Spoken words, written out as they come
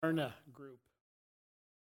Barna Group.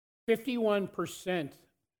 51% of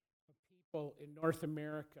people in North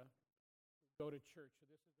America go to church. So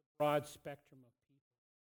this is a broad spectrum of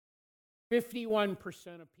people.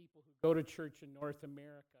 51% of people who go to church in North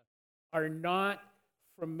America are not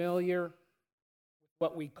familiar with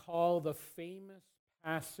what we call the famous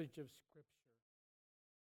passage of Scripture.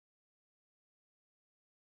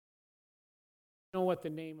 You know what the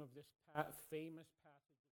name of this famous passage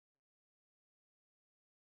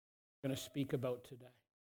I'm going to speak about today?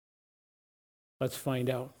 Let's find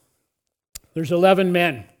out. There's 11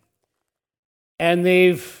 men, and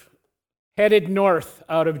they've headed north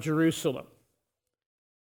out of Jerusalem.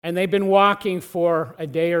 And they've been walking for a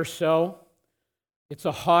day or so. It's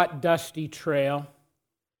a hot, dusty trail.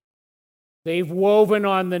 They've woven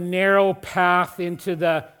on the narrow path into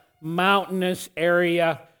the mountainous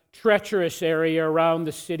area, treacherous area around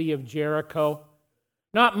the city of Jericho.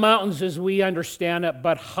 Not mountains as we understand it,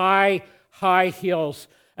 but high, high hills.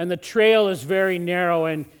 And the trail is very narrow,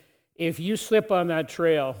 and if you slip on that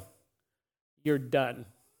trail, you're done.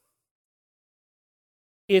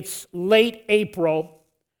 It's late April,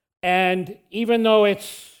 and even though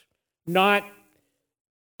it's not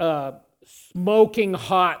smoking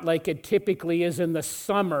hot like it typically is in the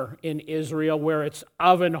summer in Israel, where it's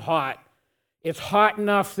oven hot, it's hot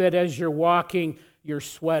enough that as you're walking, you're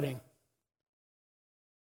sweating.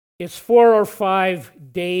 It's 4 or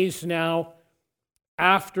 5 days now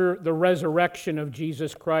after the resurrection of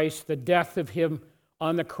Jesus Christ, the death of him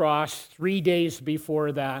on the cross, 3 days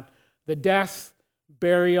before that, the death,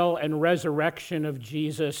 burial, and resurrection of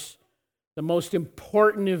Jesus, the most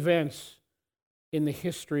important events in the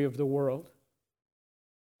history of the world.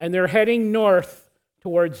 And they're heading north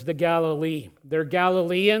towards the Galilee. They're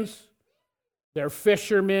Galileans, they're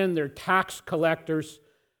fishermen, they're tax collectors,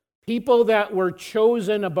 people that were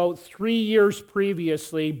chosen about 3 years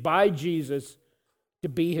previously by Jesus to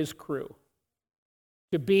be his crew,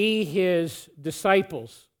 to be his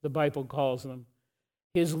disciples, the Bible calls them,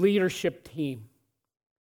 his leadership team.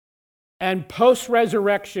 And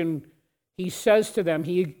post-resurrection, he says to them,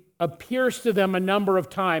 he appears to them a number of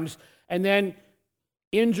times, and then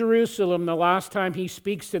in Jerusalem, the last time he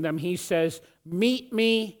speaks to them, he says, "Meet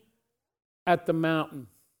me at the mountain.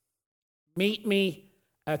 Meet me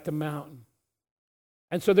at the mountain."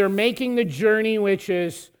 And so they're making the journey, which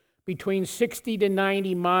is between 60 to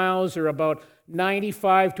 90 miles, or about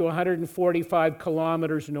 95 to 145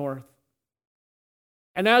 kilometers north.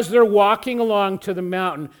 And as they're walking along to the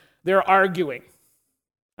mountain, they're arguing.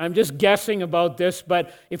 I'm just guessing about this,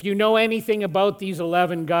 but if you know anything about these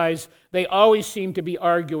 11 guys, they always seem to be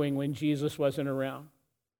arguing when Jesus wasn't around.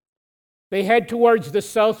 They head towards the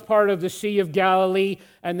south part of the Sea of Galilee,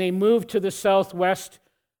 and they move to the southwest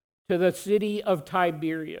to the city of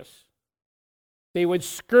Tiberias. They would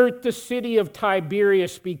skirt the city of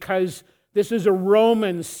Tiberias because this is a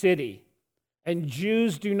Roman city, and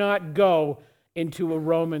Jews do not go into a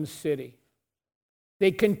Roman city.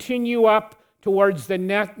 They continue up towards the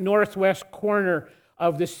northwest corner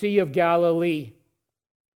of the Sea of Galilee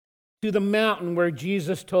to the mountain where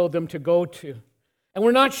Jesus told them to go to. And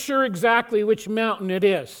we're not sure exactly which mountain it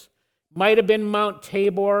is. Might have been Mount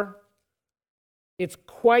Tabor. It's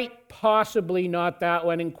quite possibly not that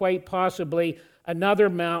one, and quite possibly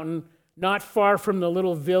another mountain not far from the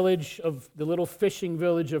little fishing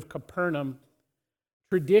village of Capernaum,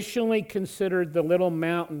 traditionally considered the little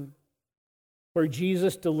mountain where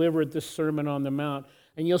Jesus delivered the Sermon on the Mount.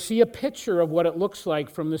 And you'll see a picture of what it looks like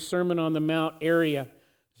from the Sermon on the Mount area.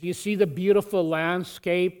 So you see the beautiful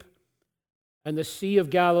landscape and the Sea of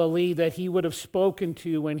Galilee that he would have spoken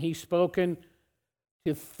to when he spoken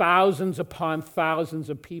to thousands upon thousands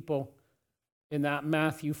of people in that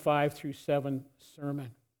Matthew 5 through 7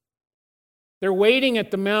 sermon. They're waiting at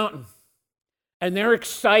the mountain, and they're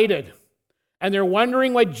excited, and they're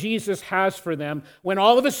wondering what Jesus has for them, when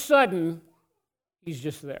all of a sudden, he's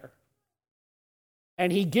just there.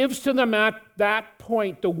 And he gives to them at that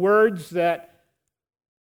point the words that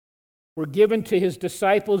were given to his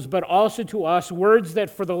disciples, but also to us, words that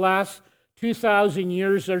for the last 2,000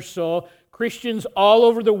 years or so, Christians all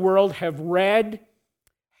over the world have read,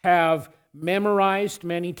 have memorized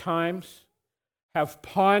many times, have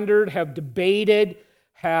pondered, have debated,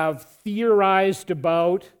 have theorized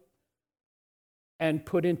about, and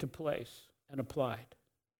put into place and applied.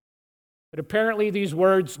 But apparently these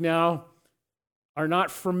words now are not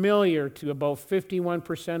familiar to about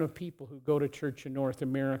 51% of people who go to church in North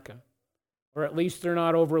America, or at least they're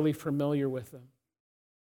not overly familiar with them.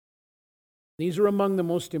 These are among the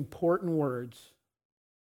most important words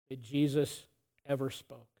that Jesus ever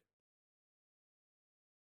spoke.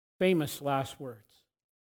 Famous last words.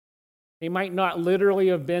 They might not literally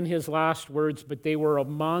have been his last words, but they were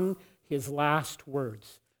among his last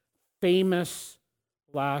words. Famous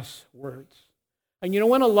last words. And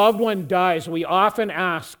when a loved one dies, we often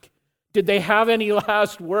ask, did they have any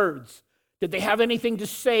last words? Did they have anything to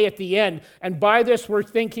say at the end? And by this, we're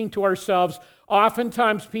thinking to ourselves,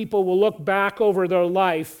 oftentimes people will look back over their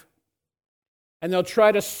life and they'll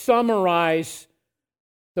try to summarize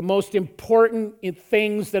the most important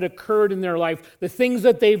things that occurred in their life, the things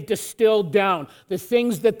that they've distilled down, the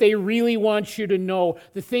things that they really want you to know,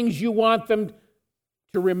 the things you want them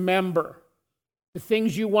to remember, the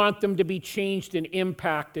things you want them to be changed and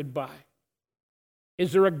impacted by.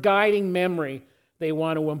 Is there a guiding memory they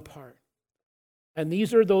want to impart? And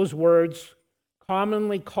these are those words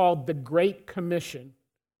commonly called the Great Commission.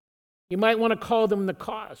 You might want to call them the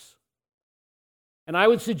cause. And I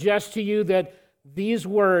would suggest to you that these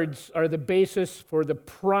words are the basis for the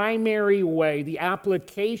primary way, the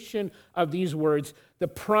application of these words, the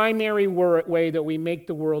primary way that we make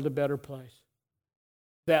the world a better place.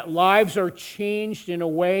 That lives are changed in a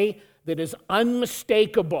way that is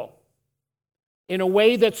unmistakable, in a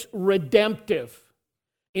way that's redemptive,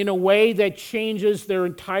 in a way that changes their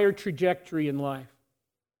entire trajectory in life.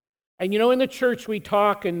 And in the church we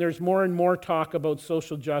talk, and there's more and more talk about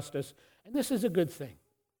social justice, and this is a good thing.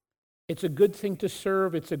 It's a good thing to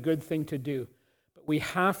serve, it's a good thing to do. But we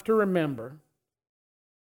have to remember,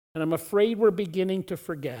 and I'm afraid we're beginning to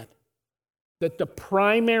forget, that the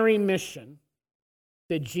primary mission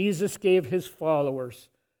that Jesus gave his followers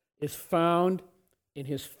is found in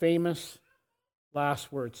his famous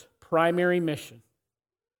last words. Primary mission.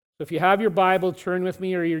 So if you have your Bible, turn with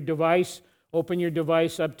me, or your device, open your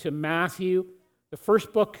device up to Matthew, the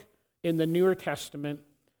first book in the Newer Testament,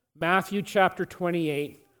 Matthew chapter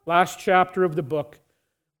 28, last chapter of the book.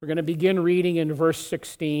 We're going to begin reading in verse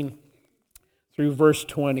 16 through verse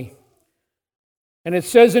 20. And it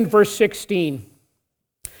says in verse 16,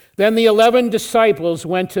 "Then the 11 disciples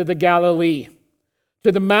went to the Galilee,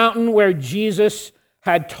 to the mountain where Jesus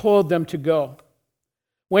had told them to go.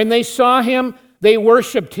 When they saw him, they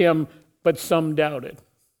worshiped him, but some doubted."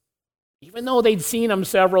 Even though they'd seen him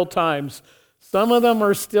several times, some of them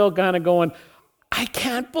are still kind of going, "I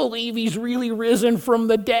can't believe he's really risen from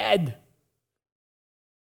the dead."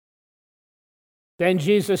 Then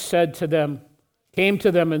Jesus came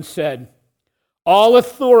to them and said, "All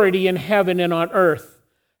authority in heaven and on earth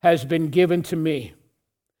has been given to me.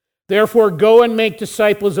 Therefore, go and make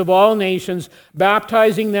disciples of all nations,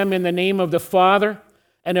 baptizing them in the name of the Father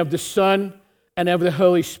and of the Son and of the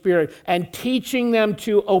Holy Spirit, and teaching them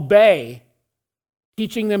to obey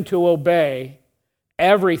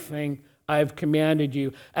everything I have commanded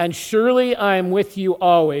you. And surely I am with you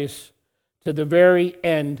always to the very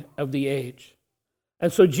end of the age."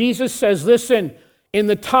 And so Jesus says, listen, in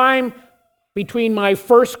the time between my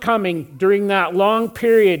first coming, during that long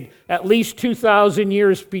period, at least 2,000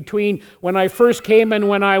 years between when I first came and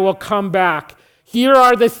when I will come back, here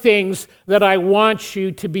are the things that I want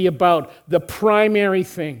you to be about, the primary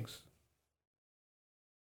things.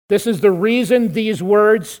 This is the reason these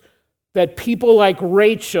words that people like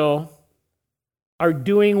Rachel are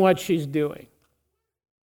doing what she's doing.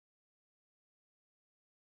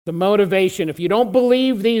 The motivation, if you don't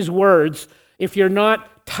believe these words, if you're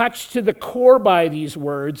not touched to the core by these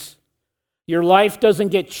words, your life doesn't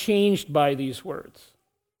get changed by these words.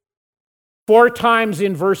 4 times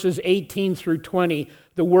in verses 18 through 20,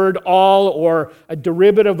 the word all, or a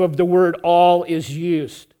derivative of the word all, is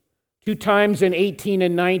used. 2 times in 18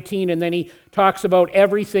 and 19, and then he talks about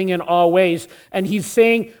everything in all ways. And he's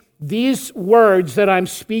saying, these words that I'm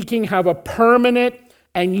speaking have a permanent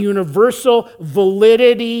and universal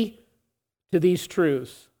validity to these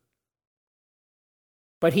truths.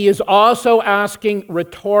 But he is also asking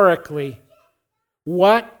rhetorically,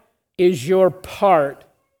 what is your part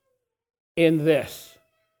in this?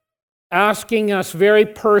 Asking us very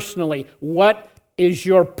personally, what is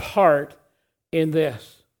your part in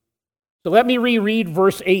this? So let me reread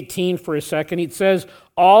verse 18 for a second. It says,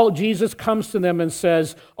 Jesus comes to them and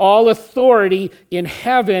says, "All authority in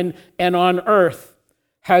heaven and on earth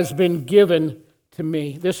has been given to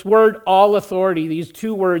me." This word, all authority, these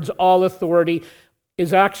 2 words, all authority,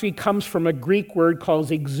 actually comes from a Greek word called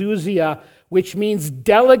exousia, which means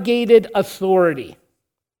delegated authority.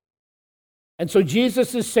 And so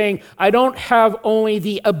Jesus is saying, I don't have only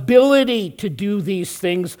the ability to do these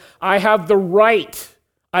things, I have the right.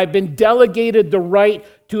 I've been delegated the right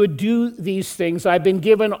to do these things. I've been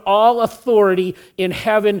given all authority in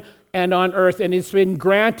heaven and on earth, and it's been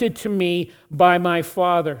granted to me by my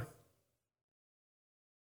Father.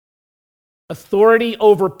 Authority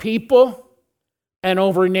over people, and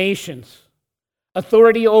over nations.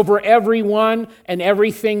 Authority over everyone and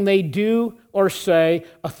everything they do or say.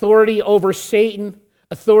 Authority over Satan.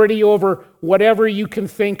 Authority over whatever you can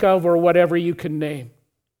think of or whatever you can name.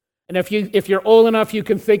 And if you're old enough, you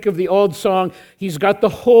can think of the old song, he's got the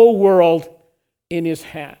whole world in his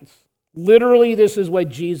hands. Literally, this is what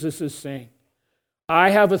Jesus is saying.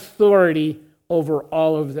 I have authority over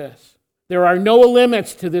all of this. There are no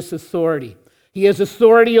limits to this authority. He has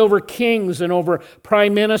authority over kings and over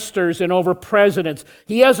prime ministers and over presidents.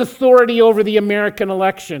 He has authority over the American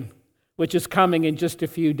election, which is coming in just a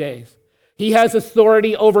few days. He has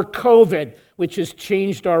authority over COVID, which has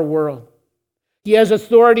changed our world. He has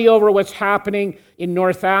authority over what's happening in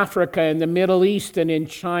North Africa, in the Middle East, and in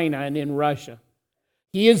China, and in Russia.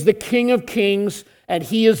 He is the King of Kings, and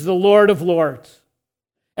he is the Lord of Lords.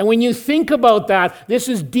 And when you think about that, this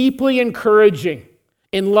is deeply encouraging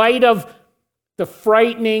in light of the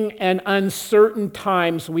frightening and uncertain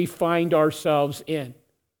times we find ourselves in.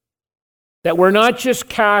 That we're not just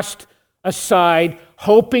cast aside,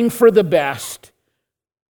 hoping for the best.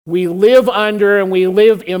 We live under and we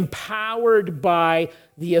live empowered by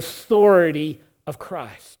the authority of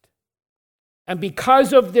Christ. And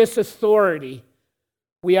because of this authority,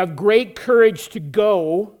 we have great courage to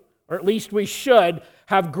go, or at least we should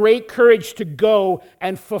have great courage to go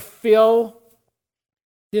and fulfill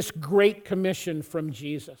this great commission from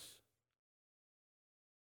Jesus.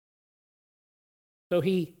 So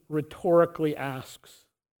he rhetorically asks,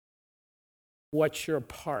 what's your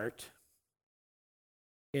part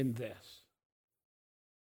in this?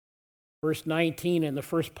 Verse 19 and the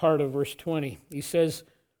first part of verse 20, he says,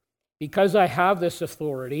 because I have this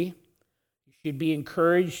authority, you should be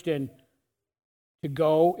encouraged and to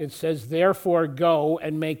go. It says, therefore go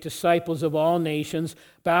and make disciples of all nations,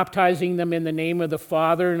 baptizing them in the name of the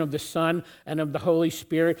Father and of the Son and of the Holy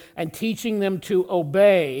Spirit, and teaching them to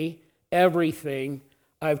obey everything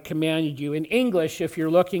I've commanded you. In English, if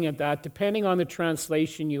you're looking at that, depending on the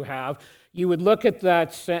translation you have, you would look at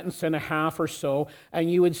that sentence and a half or so,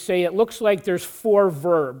 and you would say it looks like there's 4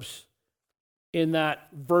 verbs in that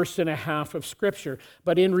verse and a half of Scripture.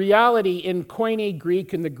 But in reality, in Koine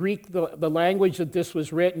Greek, in the Greek, the language that this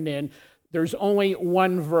was written in, there's only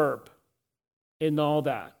one verb in all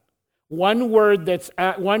that. One verb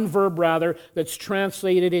that's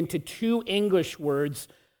translated into 2 English words,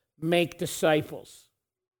 make disciples.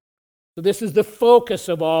 So this is the focus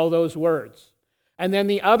of all those words. And then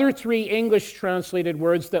the other 3 English translated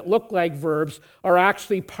words that look like verbs are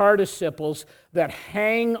actually participles that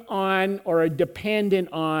hang on or are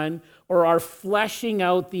dependent on or are fleshing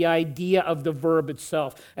out the idea of the verb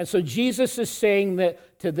itself. And so Jesus is saying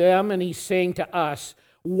that to them, and he's saying to us,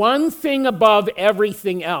 one thing above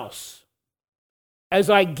everything else,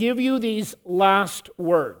 as I give you these last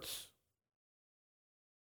words,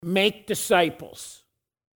 make disciples.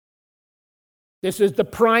 This is the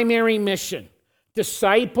primary mission.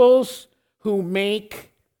 Disciples who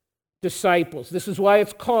make disciples. This is why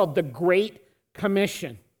it's called the Great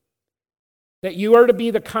Commission. That you are to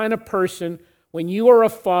be the kind of person, when you are a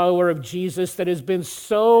follower of Jesus, that has been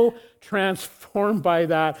so transformed by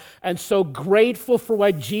that and so grateful for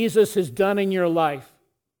what Jesus has done in your life.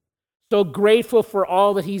 So grateful for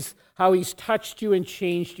all that how he's touched you and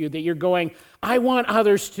changed you, that you're going, I want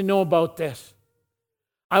others to know about this.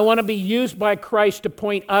 I want to be used by Christ to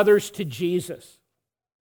point others to Jesus.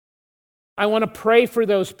 I want to pray for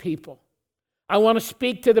those people. I want to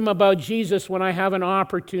speak to them about Jesus when I have an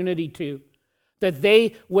opportunity to, that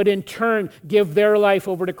they would in turn give their life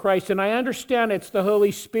over to Christ. And I understand it's the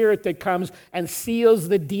Holy Spirit that comes and seals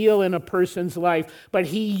the deal in a person's life, but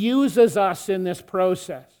he uses us in this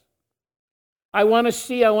process. I want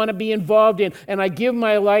to be involved in, and I give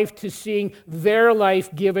my life to seeing their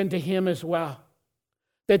life given to him as well.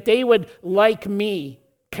 That they would, like me,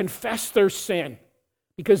 confess their sin.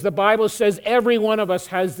 Because the Bible says every one of us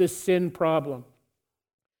has this sin problem.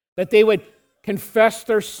 That they would confess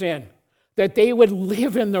their sin. That they would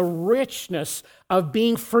live in the richness of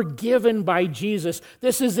being forgiven by Jesus.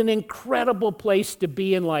 This is an incredible place to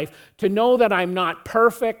be in life. To know that I'm not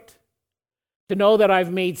perfect. To know that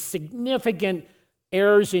I've made significant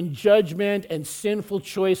errors in judgment and sinful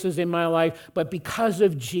choices in my life. But because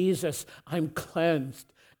of Jesus, I'm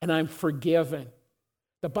cleansed and I'm forgiven.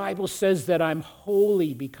 The Bible says that I'm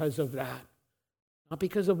holy because of that. Not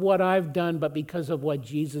because of what I've done, but because of what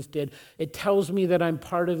Jesus did. It tells me that I'm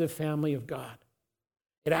part of the family of God.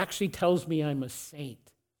 It actually tells me I'm a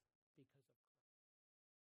saint.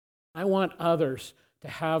 I want others to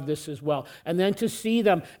have this as well. And then to see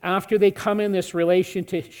them after they come in this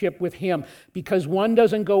relationship with Him, because one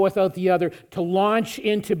doesn't go without the other, to launch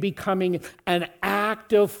into becoming an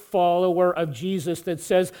active follower of Jesus that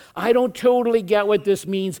says, I don't totally get what this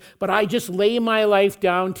means, but I just lay my life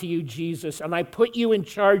down to you, Jesus, and I put you in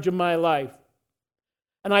charge of my life.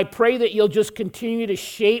 And I pray that you'll just continue to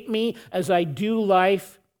shape me as I do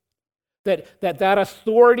life. That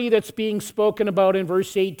authority that's being spoken about in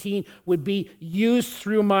verse 18 would be used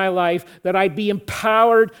through my life, that I'd be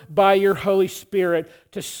empowered by your Holy Spirit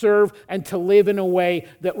to serve and to live in a way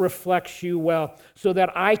that reflects you well, so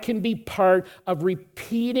that I can be part of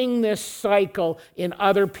repeating this cycle in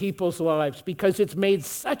other people's lives, because it's made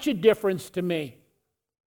such a difference to me.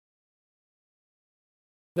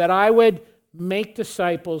 That I would make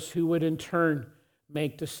disciples who would in turn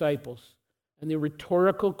make disciples. And the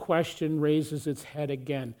rhetorical question raises its head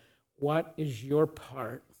again. What is your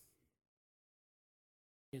part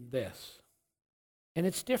in this? And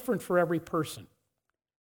it's different for every person.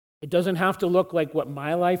 It doesn't have to look like what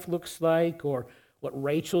my life looks like or what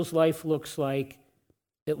Rachel's life looks like.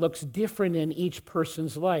 It looks different in each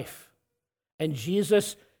person's life. And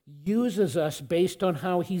Jesus uses us based on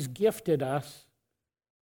how He's gifted us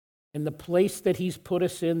and the place that He's put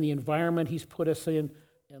us in, the environment He's put us in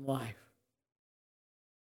life.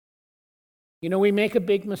 You know, we make a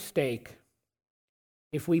big mistake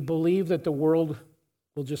if we believe that the world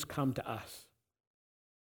will just come to us.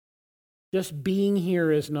 Just being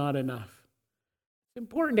here is not enough. It's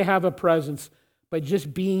important to have a presence, but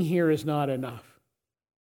just being here is not enough.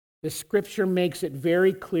 The Scripture makes it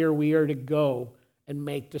very clear we are to go and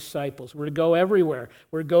make disciples. We're to go everywhere.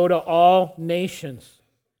 We're to go to all nations.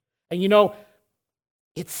 And you know,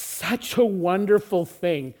 it's such a wonderful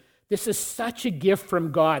thing. This is such a gift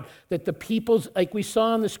from God that the peoples, like we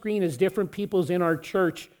saw on the screen, as different peoples in our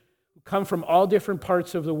church who come from all different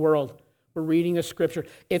parts of the world. We're reading the Scripture.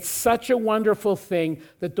 It's such a wonderful thing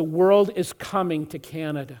that the world is coming to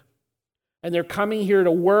Canada. And they're coming here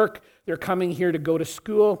to work. They're coming here to go to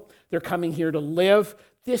school. They're coming here to live.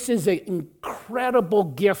 This is an incredible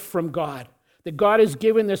gift from God. That God has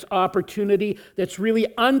given this opportunity that's really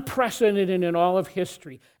unprecedented in all of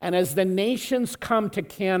history. And as the nations come to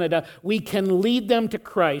Canada, we can lead them to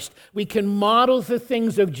Christ. We can model the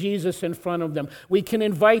things of Jesus in front of them. We can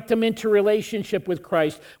invite them into relationship with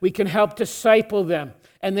Christ. We can help disciple them.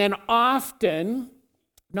 And then often,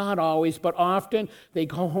 not always, but often, they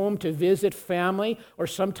go home to visit family, or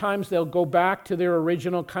sometimes they'll go back to their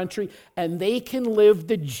original country, and they can live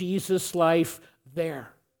the Jesus life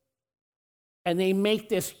there. And they make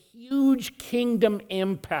this huge kingdom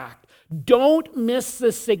impact. Don't miss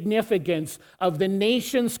the significance of the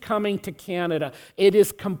nations coming to Canada. It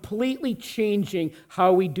is completely changing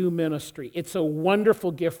how we do ministry. It's a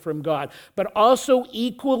wonderful gift from God. But also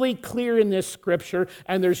equally clear in this Scripture,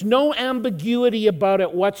 and there's no ambiguity about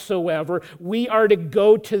it whatsoever, we are to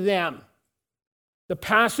go to them. The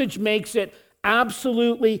passage makes it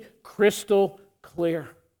absolutely crystal clear.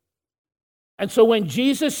 And so when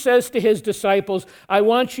Jesus says to His disciples, I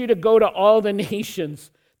want you to go to all the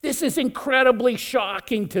nations, this is incredibly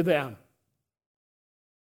shocking to them.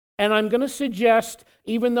 And I'm going to suggest,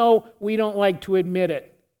 even though we don't like to admit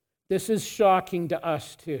it, this is shocking to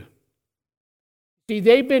us too. See,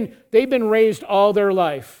 they've been raised all their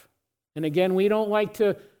life. And again, we don't like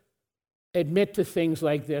to admit to things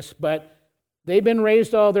like this, but they've been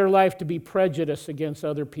raised all their life to be prejudiced against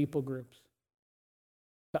other people groups,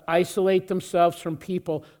 to isolate themselves from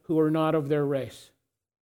people who are not of their race.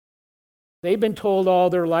 They've been told all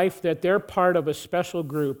their life that they're part of a special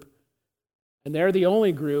group, and they're the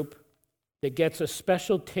only group that gets a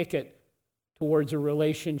special ticket towards a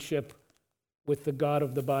relationship with the God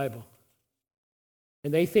of the Bible.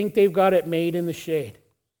 And they think they've got it made in the shade.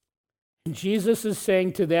 And Jesus is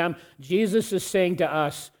saying to them, Jesus is saying to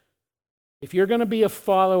us, if you're going to be a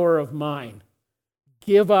follower of mine,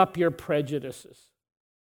 give up your prejudices.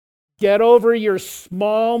 Get over your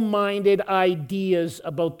small-minded ideas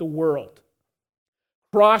about the world.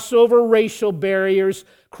 Cross over racial barriers.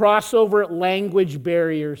 Cross over language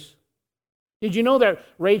barriers. Did you know that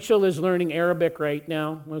Rachel is learning Arabic right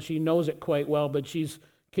now? Well, she knows it quite well, but she's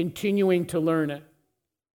continuing to learn it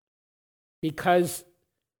because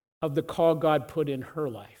of the call God put in her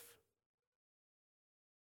life.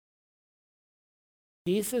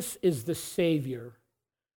 Jesus is the Savior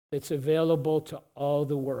that's available to all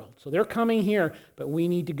the world. So they're coming here, but we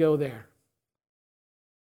need to go there.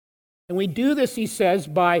 And we do this, he says,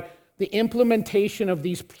 by the implementation of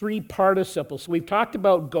these three participles. So we've talked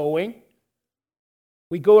about going.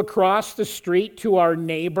 We go across the street to our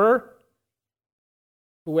neighbor.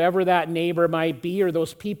 whoever that neighbor might be, or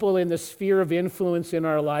those people in the sphere of influence in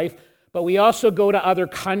our life, but we also go to other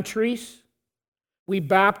countries. We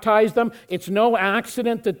baptize them. It's no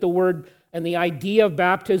accident that the word and the idea of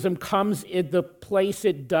baptism comes in the place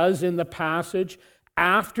it does in the passage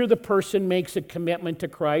after the person makes a commitment to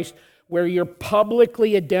Christ, where you're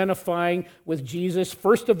publicly identifying with Jesus.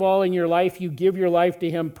 First of all, in your life, you give your life to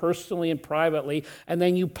him personally and privately, and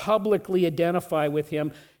then you publicly identify with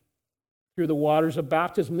him through the waters of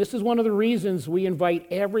baptism. This is one of the reasons we invite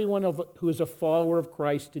everyone who is a follower of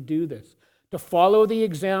Christ to do this, to follow the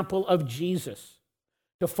example of Jesus,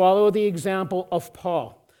 to follow the example of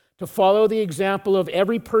Paul, to follow the example of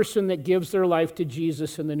every person that gives their life to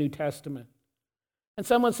Jesus in the New Testament. And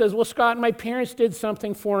someone says, well, Scott, my parents did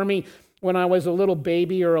something for me when I was a little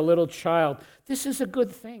baby or a little child. This is a good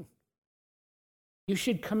thing. You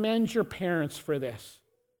should commend your parents for this.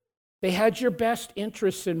 They had your best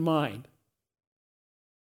interests in mind.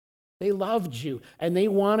 They loved you, and they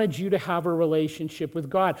wanted you to have a relationship with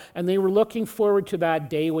God. And they were looking forward to that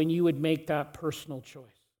day when you would make that personal choice.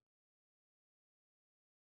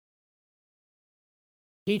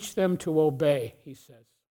 Teach them to obey, he says,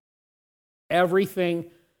 everything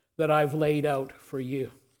that I've laid out for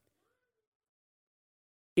you.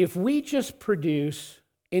 If we just produce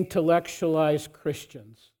intellectualized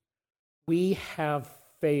Christians, we have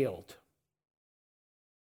failed.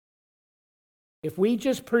 If we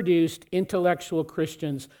just produced intellectual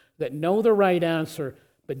Christians that know the right answer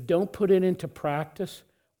but don't put it into practice,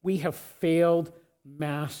 we have failed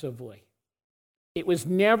massively. It was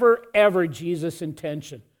never, ever Jesus'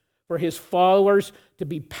 intention for his followers to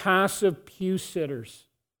be passive pew sitters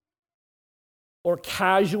or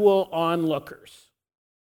casual onlookers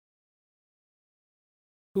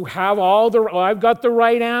who have I've got the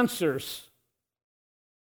right answers,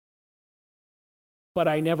 but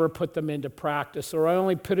I never put them into practice, or I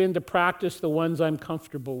only put into practice the ones I'm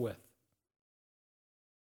comfortable with.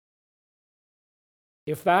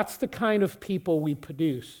 If that's the kind of people we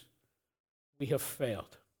produce, we have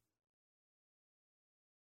failed.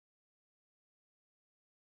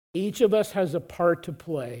 Each of us has a part to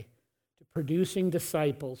play to producing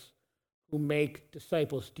disciples who make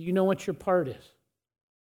disciples. Do you know what your part is?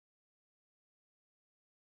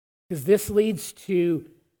 Because this leads to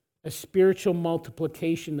a spiritual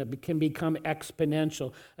multiplication that can become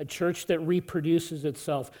exponential, a church that reproduces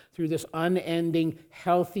itself through this unending,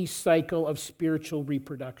 healthy cycle of spiritual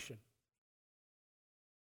reproduction.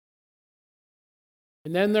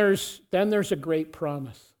 And then there's a great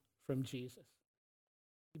promise from Jesus.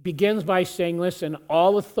 He begins by saying, listen,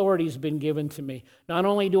 all authority has been given to me. Not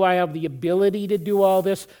only do I have the ability to do all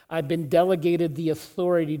this, I've been delegated the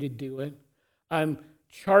authority to do it. I'm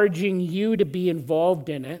charging you to be involved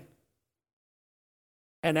in it.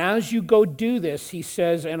 And as you go do this, he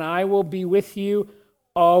says, and I will be with you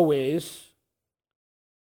always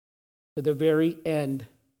to the very end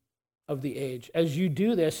of the age. As you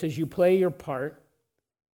do this, as you play your part,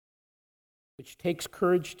 which takes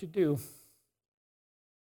courage to do,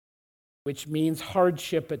 which means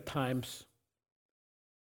hardship at times.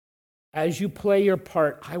 As you play your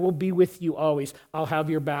part, I will be with you always. I'll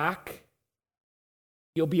have your back.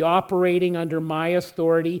 You'll be operating under my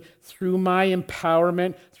authority, through my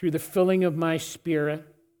empowerment, through the filling of my Spirit.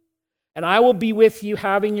 And I will be with you,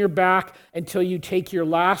 having your back until you take your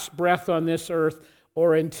last breath on this earth,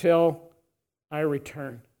 or until I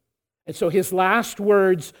return. And so his last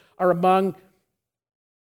words are among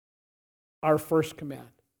our first command.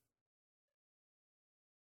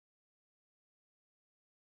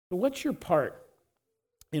 So what's your part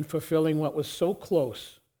in fulfilling what was so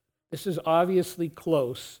close? This is obviously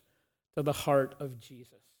close to the heart of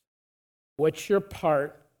Jesus. What's your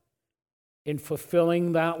part in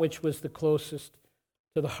fulfilling that which was the closest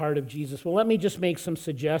to the heart of Jesus? Well, let me just make some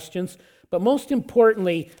suggestions. But most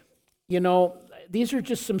importantly, these are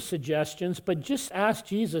just some suggestions, but just ask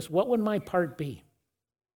Jesus, what would my part be?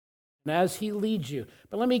 And as he leads you.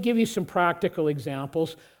 But let me give you some practical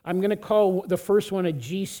examples. I'm going to call the first one a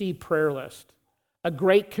GC prayer list, a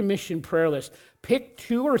Great Commission prayer list. Pick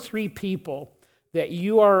 2 or 3 people that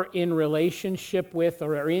you are in relationship with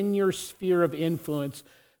or are in your sphere of influence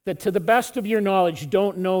that to the best of your knowledge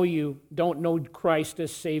don't know Christ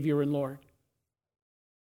as Savior and Lord.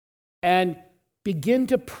 And begin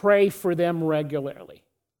to pray for them regularly.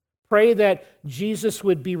 Pray that Jesus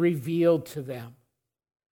would be revealed to them.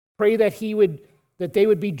 Pray that they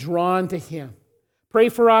would be drawn to him. Pray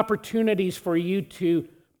for opportunities for you to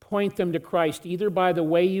point them to Christ, either by the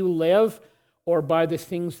way you live or by the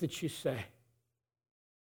things that you say.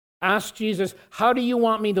 Ask Jesus, how do you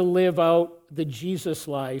want me to live out the Jesus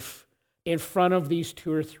life in front of these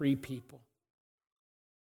 2 or 3 people.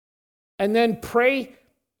 And then pray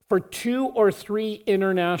for 2 or 3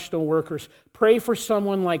 international workers. Pray for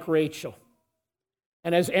someone like Rachel.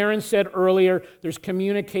 And as Aaron said earlier, there's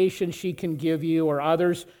communication she can give you, or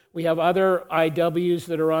others. We have other IWs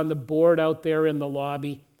that are on the board out there in the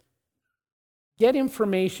lobby. Get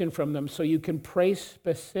information from them so you can pray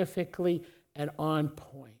specifically and on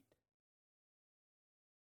point.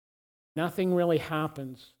 Nothing really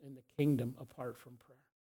happens in the kingdom apart from prayer.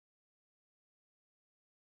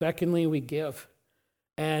 Secondly, we give.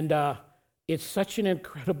 And it's such an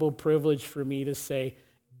incredible privilege for me to say,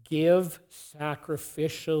 give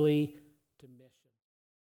sacrificially to missions.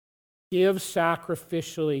 Give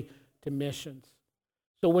sacrificially to missions.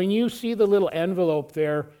 So when you see the little envelope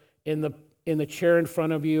there in the chair in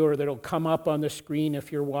front of you, or that'll come up on the screen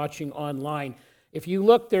if you're watching online, if you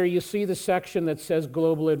look there, you see the section that says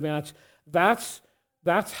Global Advance. That's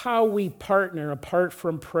how we partner, apart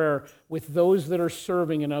from prayer, with those that are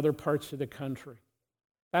serving in other parts of the country.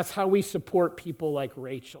 That's how we support people like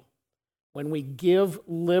Rachel, when we give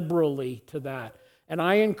liberally to that. And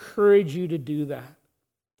I encourage you to do that,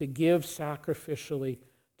 to give sacrificially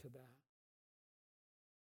to that.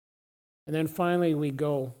 And then finally, we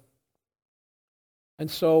go. And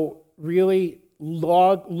so really,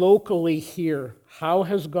 locally here, how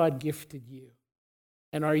has God gifted you?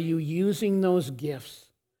 And are you using those gifts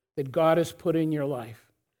that God has put in your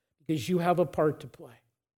life? Because you have a part to play.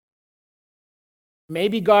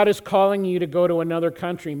 Maybe God is calling you to go to another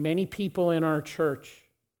country. Many people in our church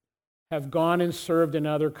have gone and served in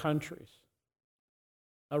other countries.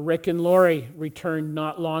 Rick and Lori returned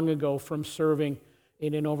not long ago from serving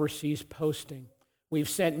in an overseas posting. We've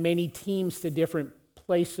sent many teams to different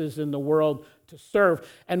places in the world to serve.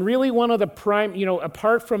 And really one of the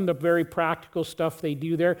apart from the very practical stuff they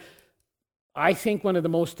do there, I think one of the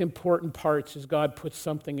most important parts is God puts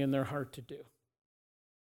something in their heart to do.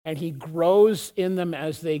 And he grows in them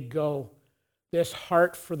as they go this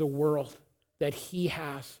heart for the world that he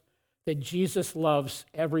has, that Jesus loves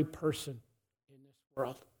every person in this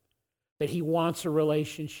world, that he wants a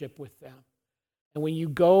relationship with them. And when you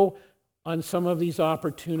go on some of these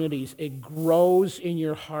opportunities, it grows in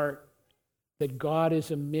your heart that God is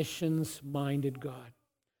a missions-minded God.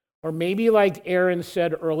 Or maybe like Aaron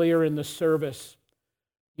said earlier in the service,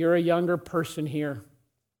 you're a younger person here,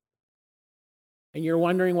 and you're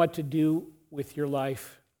wondering what to do with your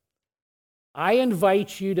life. I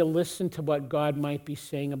invite you to listen to what God might be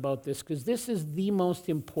saying about this, because this is the most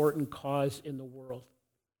important cause in the world.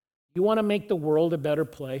 You want to make the world a better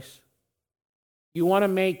place? You want to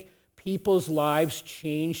make people's lives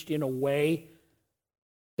changed in a way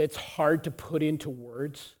that's hard to put into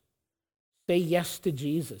words? Say yes to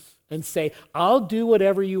Jesus and say, I'll do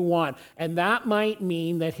whatever you want. And that might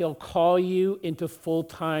mean that he'll call you into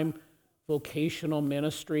full-time vocational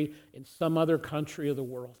ministry in some other country of the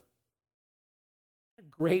world. A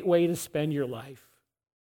great way to spend your life.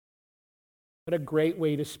 What a great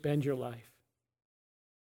way to spend your life.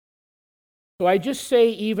 So I just say,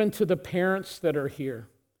 even to the parents that are here,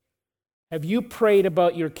 have you prayed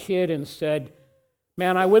about your kid and said,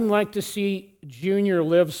 man, I wouldn't like to see Junior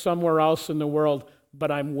live somewhere else in the world,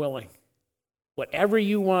 but I'm willing. Whatever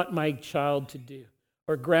you want my child to do.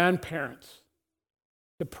 Or grandparents,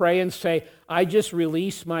 to pray and say, I just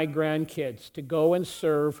release my grandkids to go and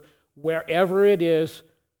serve wherever it is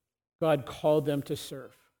God called them to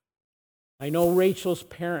serve. I know Rachel's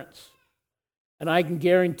parents, and I can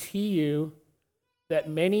guarantee you that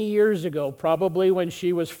many years ago, probably when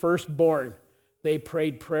she was first born, they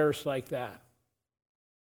prayed prayers like that.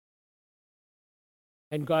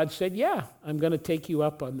 And God said, yeah, I'm going to take you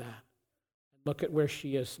up on that. Look at where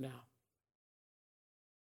she is now.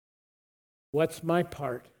 What's my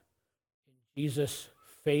part in Jesus'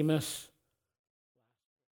 famous